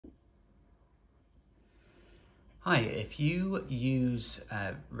Hi, if you use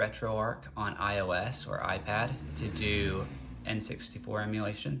RetroArch on iOS or iPad to do N64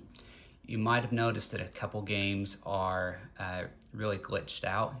 emulation, you might have noticed that a couple games are really glitched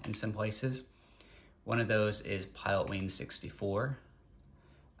out in some places. One of those is Pilotwings 64.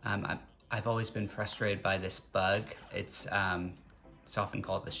 I've always been frustrated by this bug. It's often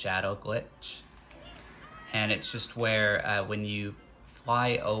called the shadow glitch. And it's just where when you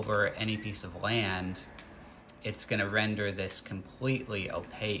fly over any piece of land, it's going to render this completely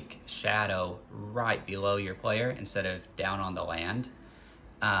opaque shadow right below your player instead of down on the land,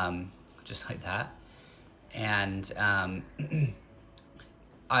 just like that. And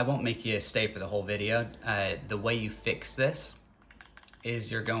I won't make you stay for the whole video. The way you fix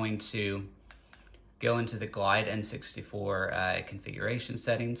is you're going to go into the GlideN64 configuration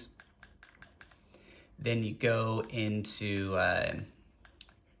settings. Then you go into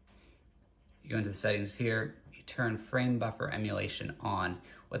the settings here. You turn Framebuffer Emulation on.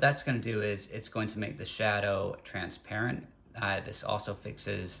 What that's going to do is it's going to make the shadow transparent. This also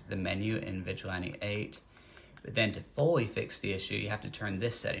fixes the menu in Vigilante 8. But then to fully fix the issue, you have to turn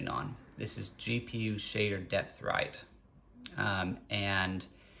this setting on. This is GPU shader depth right. And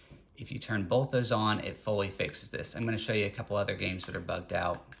if you turn both those on, it fully fixes this. I'm going to show you a couple other games that are bugged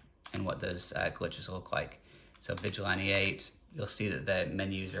out and what those glitches look like. So Vigilante 8, you'll see that the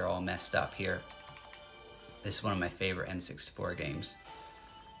menus are all messed up here. This is one of my favorite N64 games.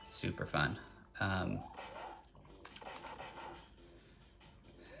 Super fun. I'm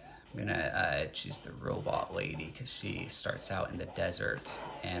gonna choose the robot lady because she starts out in the desert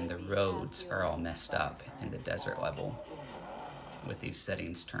and the roads are all messed up in the desert level with these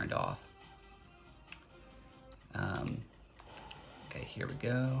settings turned off. Okay, here we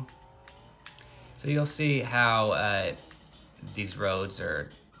go. So you'll see how these roads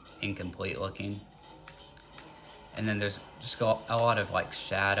are incomplete looking. And then there's just a lot of like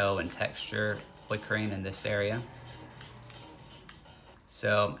shadow and texture flickering in this area.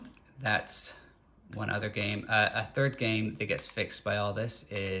 So that's one other game. A third game that gets fixed by all this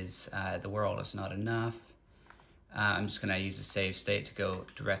is The World Is Not Enough. I'm just gonna use a save state to go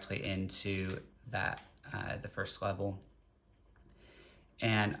directly into that, the first level.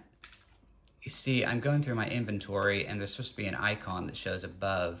 And you see, I'm going through my inventory and there's supposed to be an icon that shows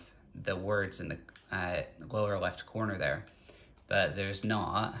above the words in the lower left corner there, but there's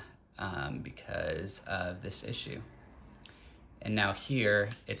not because of this issue. And now here,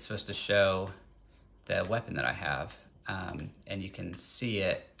 it's supposed to show the weapon that I have, and you can see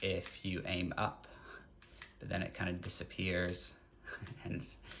it if you aim up, but then it kind of disappears, and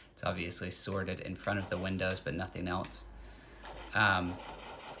it's obviously sorted in front of the windows, but nothing else.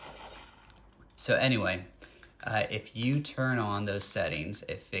 So anyway, if you turn on those settings,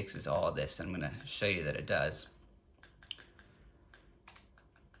 it fixes all of this. I'm going to show you that it does.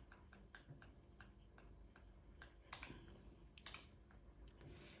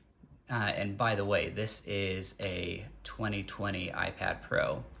 And by the way, this is a 2020 iPad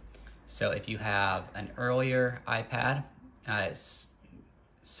Pro. So if you have an earlier iPad,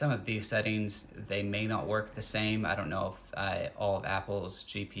 some of these settings, they may not work the same. I don't know if all of Apple's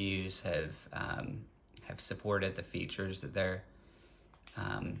GPUs have supported the features that they're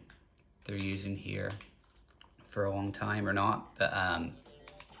using here for a long time or not. But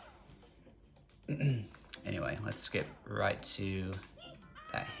anyway, let's skip right to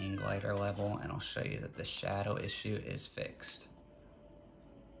that hang glider level, and I'll show you that the shadow issue is fixed.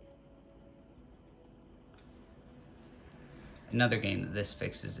 Another game that this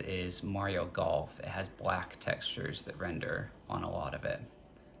fixes is Mario Golf. It has black textures that render on a lot of it.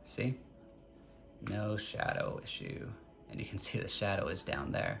 See? No shadow issue. And you can see the shadow is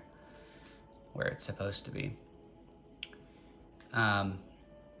down there where it's supposed to be.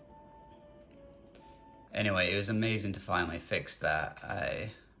 Anyway, it was amazing to finally fix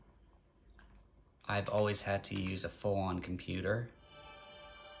that. I've always had to use a full-on computer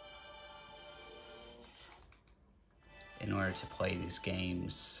in order to play these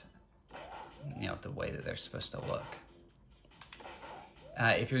games, you know, the way that they're supposed to look.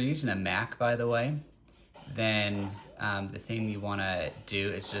 If you're using a Mac, by the way, then the thing you want to do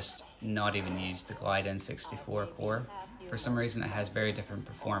is just not even use the GlideN64 core. For some reason, it has very different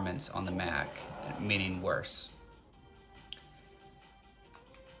performance on the Mac, meaning worse.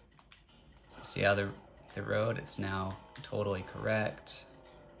 So see how the road, it's now totally correct.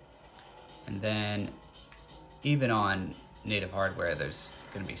 And then even on native hardware, there's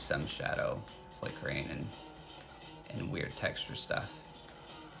going to be some shadow flickering and weird texture stuff.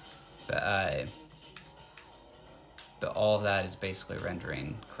 But all of that is basically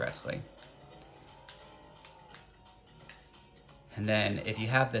rendering correctly. And then if you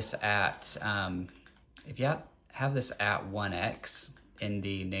have this at, have this at 1x in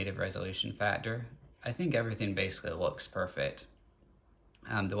the native resolution factor, I think everything basically looks perfect.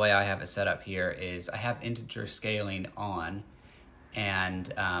 The way I have it set up here is I have integer scaling on,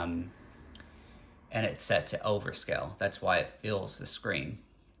 and it's set to overscale. That's why it fills the screen.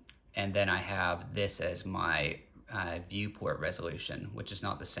 And then I have this as my viewport resolution, which is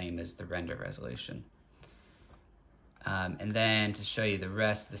not the same as the render resolution. And then to show you the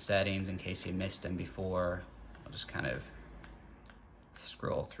rest of the settings, in case you missed them before, I'll just kind of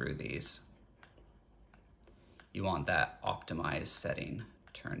scroll through these. You want that optimized setting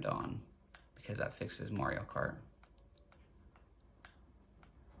turned on because that fixes Mario Kart.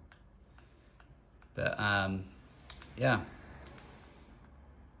 But yeah,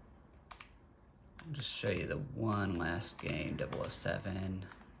 I'll just show you the one last game, 007.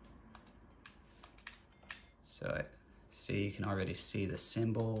 So see, you can already see the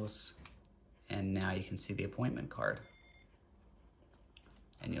symbols, and now you can see the appointment card.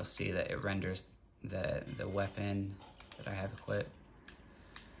 And you'll see that it renders the weapon that I have equipped.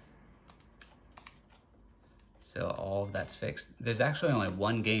 So all of that's fixed. There's actually only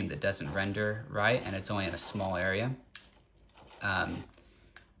one game that doesn't render right, and it's only in a small area.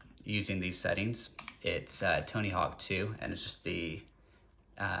 Using these settings, it's Tony Hawk 2, and it's just the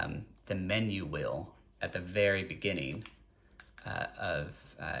menu wheel at the very beginning of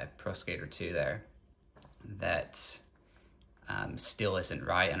Pro Skater 2 there that still isn't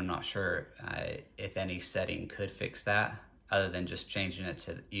right, and I'm not sure if any setting could fix that other than just changing it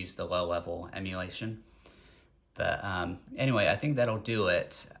to use the low-level emulation. But anyway, I think that'll do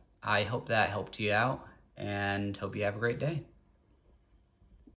it. I hope that helped you out, and hope you have a great day.